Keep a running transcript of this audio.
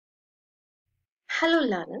Hello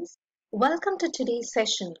learners, welcome to today's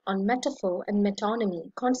session on Metaphor and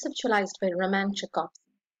Metonymy conceptualized by Roman Jakobson.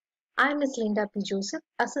 I am Ms. Linda P. Joseph,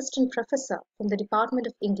 Assistant Professor from the Department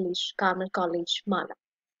of English, Carmel College, Mala.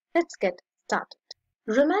 Let's get started.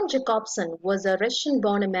 Roman Jakobson was a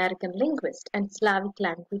Russian-born American linguist and Slavic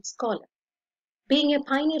language scholar. Being a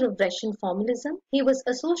pioneer of Russian formalism, he was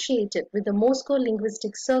associated with the Moscow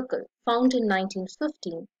Linguistic Circle founded in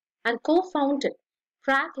 1915 and co-founded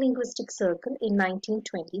Prague Linguistic Circle in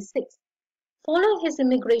 1926. Following his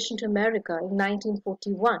immigration to America in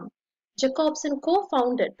 1941, Jakobson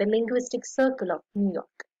co-founded the Linguistic Circle of New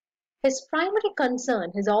York. His primary concern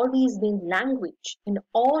has always been language in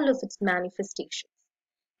all of its manifestations.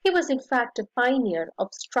 He was in fact a pioneer of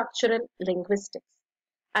structural linguistics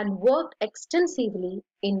and worked extensively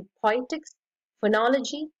in poetics,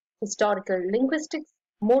 phonology, historical linguistics,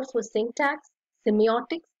 morphosyntax,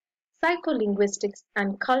 semiotics, psycholinguistics,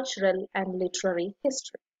 and cultural and literary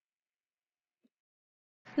history.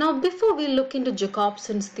 Now, before we look into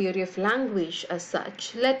Jakobson's theory of language as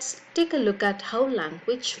such, let's take a look at how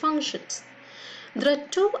language functions. There are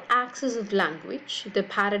two axes of language, the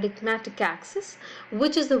paradigmatic axis,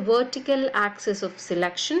 which is the vertical axis of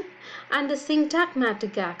selection, and the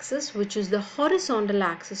syntagmatic axis, which is the horizontal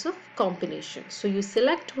axis of combination. So you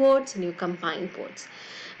select words and you combine words.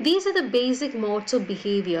 These are the basic modes of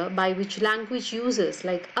behavior by which language users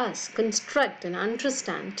like us construct and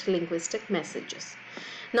understand linguistic messages.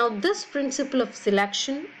 Now, this principle of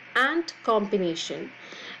selection and combination,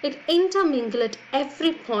 it intermingle at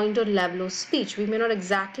every point or level of speech. We may not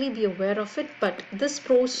exactly be aware of it, but this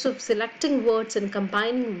process of selecting words and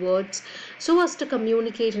combining words so as to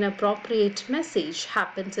communicate an appropriate message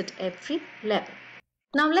happens at every level.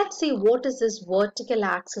 Now let's see what is this vertical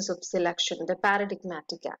axis of selection, the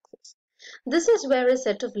paradigmatic axis. This is where a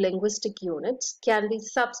set of linguistic units can be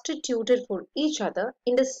substituted for each other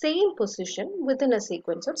in the same position within a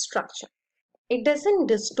sequence of structure. It doesn't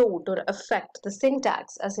distort or affect the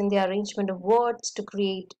syntax as in the arrangement of words to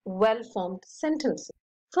create well-formed sentences.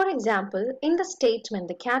 For example, in the statement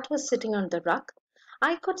 "the cat was sitting on the rug,"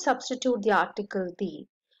 I could substitute the article "the"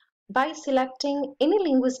 by selecting any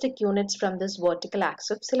linguistic units from this vertical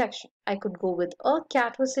axis of selection. I could go with "a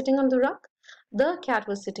cat was sitting on the rug," "the cat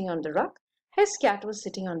was sitting on the rug," "his cat was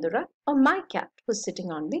sitting on the rug," or "my cat was sitting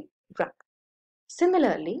on the rug."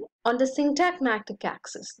 Similarly, on the syntagmatic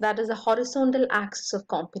axis, that is the horizontal axis of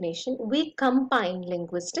combination, we combine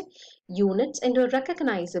linguistic units into a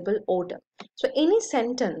recognizable order. So any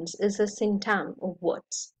sentence is a syntagm of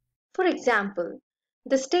words. For example,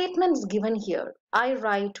 the statements given here, "I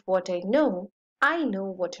write what I know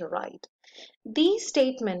what I write." These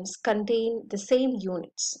statements contain the same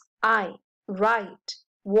units, I, write,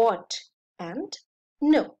 what, and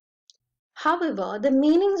know. However, the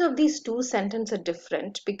meanings of these two sentences are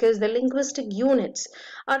different because the linguistic units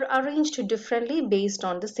are arranged differently based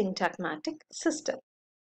on the syntagmatic system.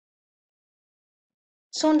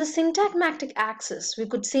 So on the syntagmatic axis, we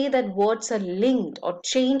could say that words are linked or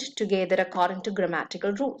chained together according to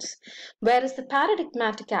grammatical rules, whereas the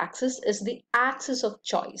paradigmatic axis is the axis of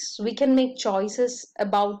choice. We can make choices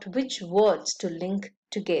about which words to link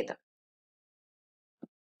together.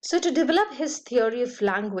 So to develop his theory of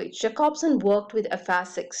language, Jakobson worked with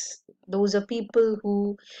aphasics. Those are people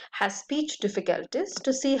who have speech difficulties,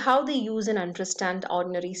 to see how they use and understand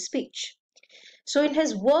ordinary speech. So in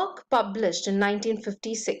his work published in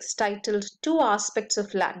 1956 titled "Two Aspects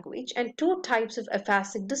of Language and Two Types of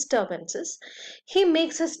Aphasic Disturbances," he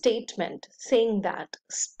makes a statement saying that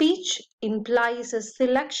speech implies a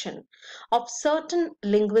selection of certain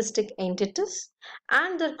linguistic entities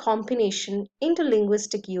and their combination into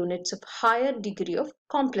linguistic units of higher degree of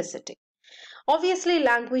complexity. Obviously,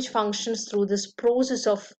 language functions through this process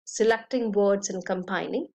of selecting words and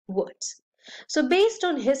combining words. So based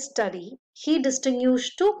on his study, he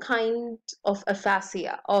distinguished two kinds of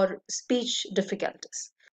aphasia or speech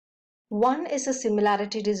difficulties. One is a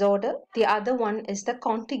similarity disorder, the other one is the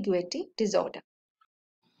contiguity disorder.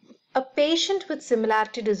 A patient with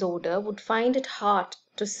similarity disorder would find it hard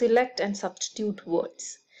to select and substitute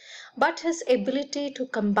words, but his ability to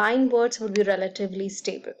combine words would be relatively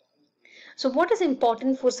stable. So what is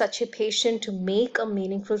important for such a patient to make a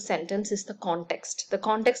meaningful sentence is the context. The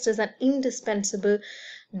context is an indispensable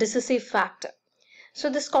decisive factor. So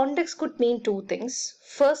this context could mean two things.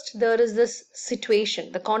 First, there is this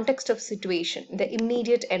situation, the context of situation, the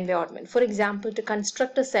immediate environment. For example, to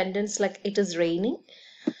construct a sentence like "it is raining,"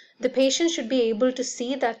 the patient should be able to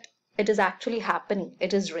see that it is actually happening,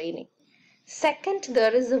 it is raining. Second,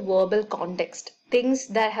 there is the verbal context, things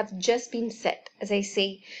that have just been said. As I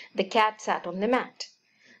say, "the cat sat on the mat."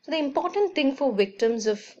 So the important thing for victims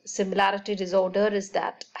of similarity disorder is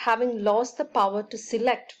that having lost the power to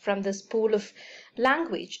select from this pool of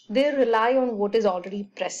language, they rely on what is already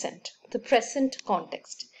present, the present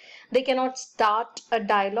context. They cannot start a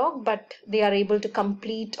dialogue, but they are able to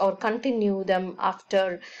complete or continue them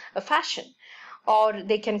after a fashion. Or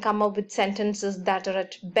they can come up with sentences that are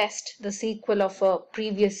at best the sequel of a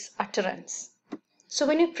previous utterance. So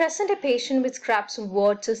when you present a patient with scraps of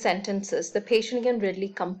words or sentences, the patient can readily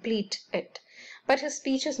complete it. But his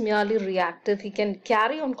speech is merely reactive. He can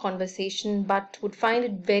carry on conversation, but would find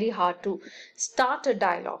it very hard to start a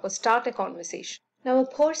dialogue or start a conversation. Now, a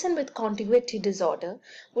person with contiguity disorder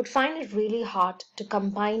would find it really hard to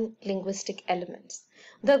combine linguistic elements.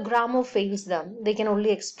 The grammar fails them, they can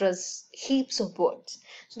only express heaps of words.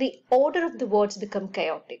 So the order of the words become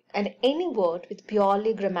chaotic, and any word with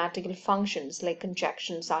purely grammatical functions like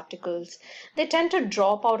conjunctions, articles, they tend to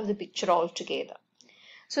drop out of the picture altogether.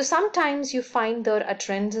 So sometimes you find their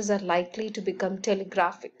utterances are likely to become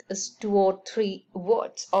telegraphic as 2 or 3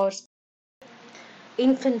 words, or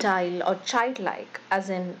infantile or childlike, as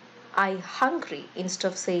in I hungry instead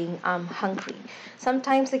of saying I'm hungry.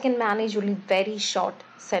 Sometimes they can manage only very short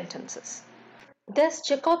sentences. Thus,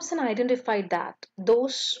 Jakobson identified that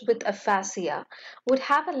those with aphasia would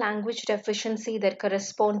have a language deficiency that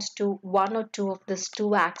corresponds to one or two of these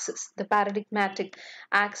two axes: the paradigmatic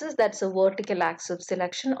axis, that's a vertical axis of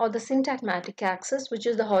selection, or the syntagmatic axis, which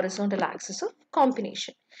is the horizontal axis of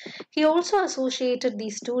combination. He also associated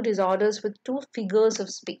these two disorders with two figures of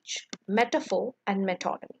speech: metaphor and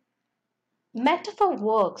metonymy. Metaphor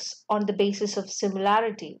works on the basis of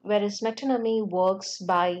similarity, whereas metonymy works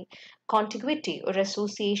by contiguity or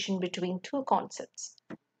association between two concepts.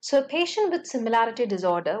 So, a patient with similarity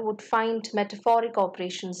disorder would find metaphoric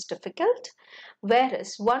operations difficult,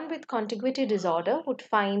 whereas one with contiguity disorder would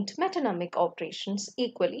find metonymic operations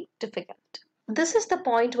equally difficult. This is the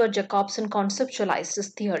point where Jakobson conceptualized his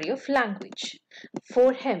theory of language.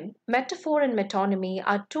 For him, metaphor and metonymy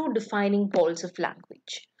are two defining poles of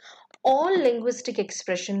language. All linguistic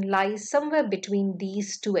expression lies somewhere between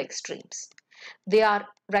these two extremes. They are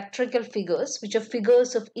rhetorical figures, which are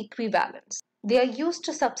figures of equivalence. They are used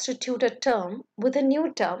to substitute a term with a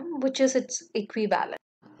new term, which is its equivalent.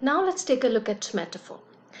 Now let's take a look at metaphor.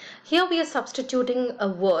 Here we are substituting a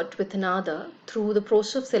word with another through the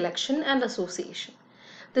process of selection and association.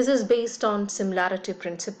 This is based on similarity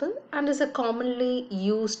principle and is a commonly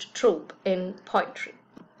used trope in poetry.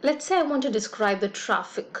 Let's say I want to describe the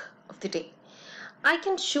traffic of the day. I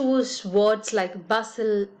can choose words like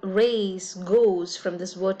bustle, race, goes from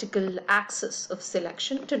this vertical axis of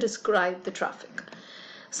selection to describe the traffic.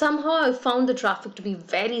 Somehow I found the traffic to be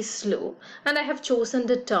very slow and I have chosen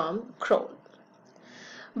the term crawl.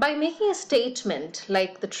 By making a statement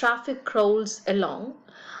like the traffic crawls along,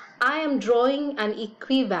 I am drawing an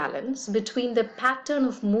equivalence between the pattern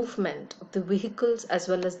of movement of the vehicles as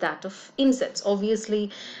well as that of insects.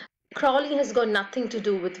 Obviously, crawling has got nothing to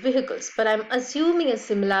do with vehicles, but I'm assuming a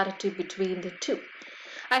similarity between the two.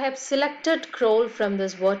 I have selected crawl from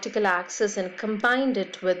this vertical axis and combined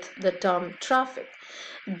it with the term traffic.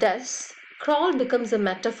 Thus, crawl becomes a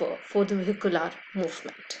metaphor for the vehicular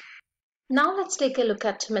movement. Now let's take a look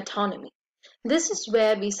at metonymy. This is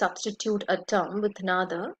where we substitute a term with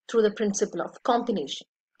another through the principle of combination.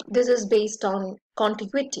 This is based on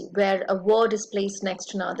contiguity, where a word is placed next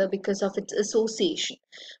to another because of its association,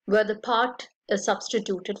 where the part is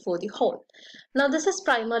substituted for the whole. Now, this is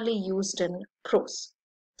primarily used in prose.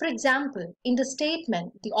 For example, in the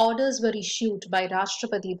statement, the orders were issued by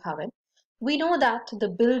Rashtrapati Bhavan, we know that the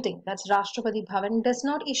building, that's Rashtrapati Bhavan, does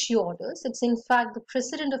not issue orders. It's in fact the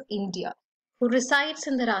President of India who resides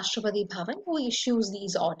in the Rashtrapati Bhavan who issues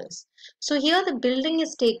these orders. So here the building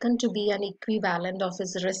is taken to be an equivalent of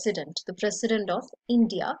his resident, the President of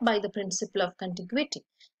India, by the principle of contiguity.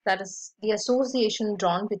 That is the association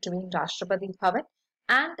drawn between Rashtrapati Bhavan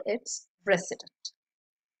and its resident.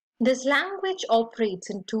 This language operates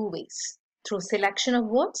in two ways, through selection of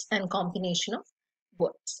words and combination of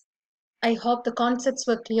words. I hope the concepts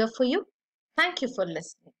were clear for you. Thank you for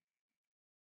listening.